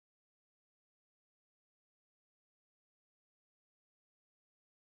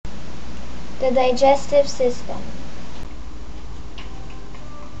The digestive system.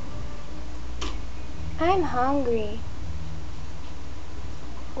 I'm hungry.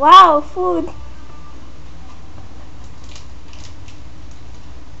 Wow, food!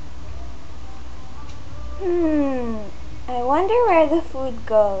 I wonder where the food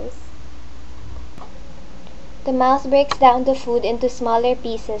goes. The mouth breaks down the food into smaller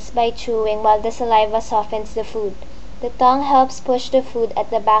pieces by chewing while the saliva softens the food. The tongue helps push the food at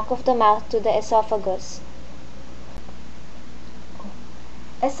the back of the mouth to the esophagus.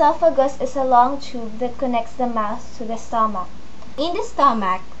 Esophagus is a long tube that connects the mouth to the stomach. In the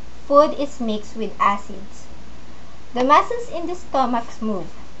stomach, food is mixed with acids. The muscles in the stomach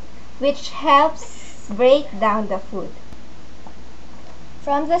move, which helps break down the food.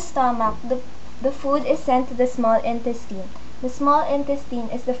 From the stomach, the food is sent to the small intestine. The small intestine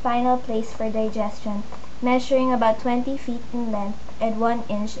is the final place for digestion, measuring about 20 feet in length and 1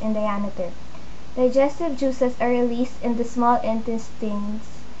 inch in diameter. Digestive juices are released in the small intestines,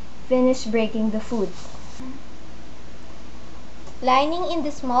 finish breaking the food. Lining in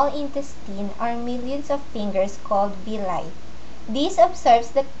the small intestine are millions of fingers called villi. This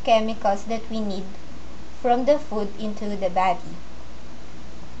absorbs the chemicals that we need from the food into the body.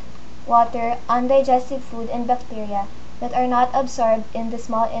 Water, undigested food, and bacteria that are not absorbed in the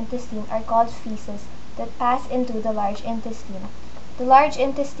small intestine are called feces that pass into the large intestine. The large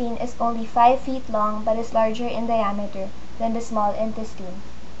intestine is only 5 feet long but is larger in diameter than the small intestine.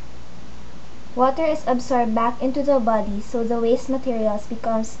 Water is absorbed back into the body, so the waste materials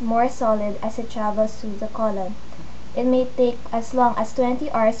becomes more solid as it travels through the colon. It may take as long as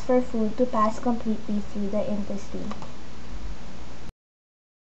 20 hours for food to pass completely through the intestine.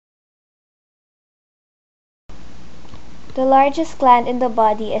 The largest gland in the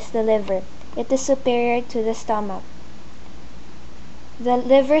body is the liver. It is superior to the stomach. The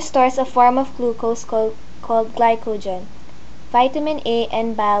liver stores a form of glucose called glycogen. Vitamin A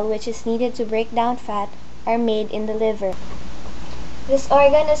and bile, which is needed to break down fat, are made in the liver. This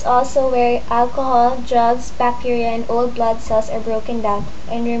organ is also where alcohol, drugs, bacteria, and old blood cells are broken down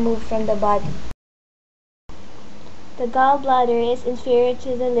and removed from the body. The gallbladder is inferior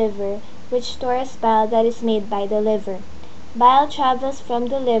to the liver, which stores bile that is made by the liver. Bile travels from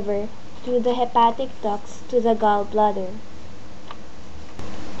the liver through the hepatic ducts to the gallbladder.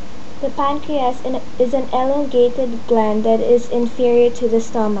 The pancreas is an elongated gland that is inferior to the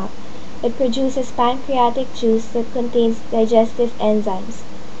stomach. It produces pancreatic juice that contains digestive enzymes.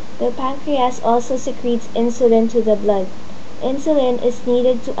 The pancreas also secretes insulin to the blood. Insulin is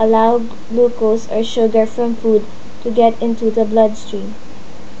needed to allow glucose or sugar from food to get into the bloodstream.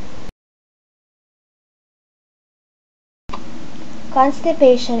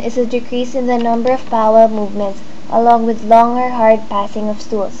 Constipation is a decrease in the number of bowel movements, along with longer hard passing of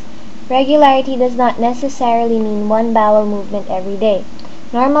stools. Regularity does not necessarily mean one bowel movement every day.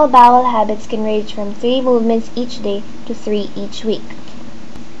 Normal bowel habits can range from 3 movements each day to 3 each week.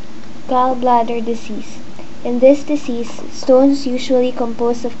 Gallbladder disease. In this disease, stones usually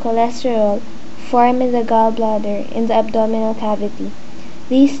composed of cholesterol form in the gallbladder in the abdominal cavity.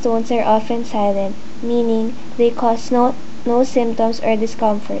 These stones are often silent, meaning they cause no symptoms or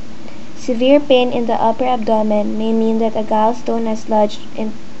discomfort. Severe pain in the upper abdomen may mean that a gallstone has lodged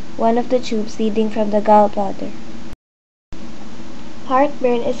in one of the tubes leading from the gallbladder.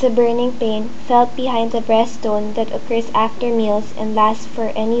 Heartburn is a burning pain felt behind the breastbone that occurs after meals and lasts for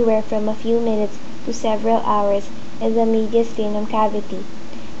anywhere from a few minutes to several hours in the mediastinum cavity.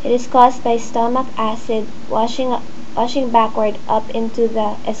 It is caused by stomach acid washing backward up into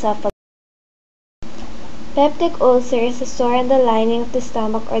the esophagus. Peptic ulcer is a sore in the lining of the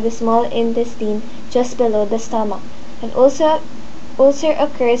stomach or the small intestine just below the stomach. An ulcer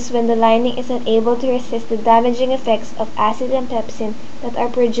occurs when the lining is unable to resist the damaging effects of acid and pepsin that are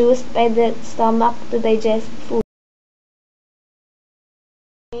produced by the stomach to digest food.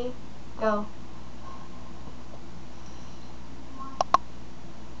 Go.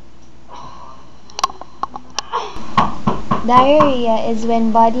 Diarrhea is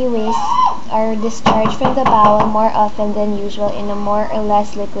when body wastes are discharged from the bowel more often than usual in a more or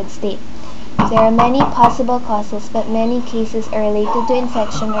less liquid state. There are many possible causes, but many cases are related to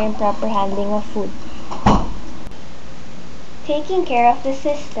infection or improper handling of food. Taking care of the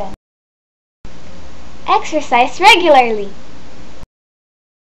system. Exercise regularly.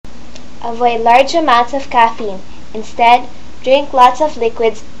 Avoid large amounts of caffeine. Instead, drink lots of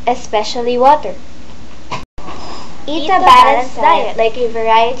liquids, especially water. Eat a balanced diet, like a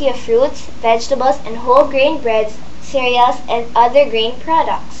variety of fruits, vegetables, and whole grain breads, cereals, and other grain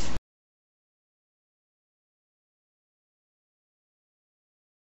products.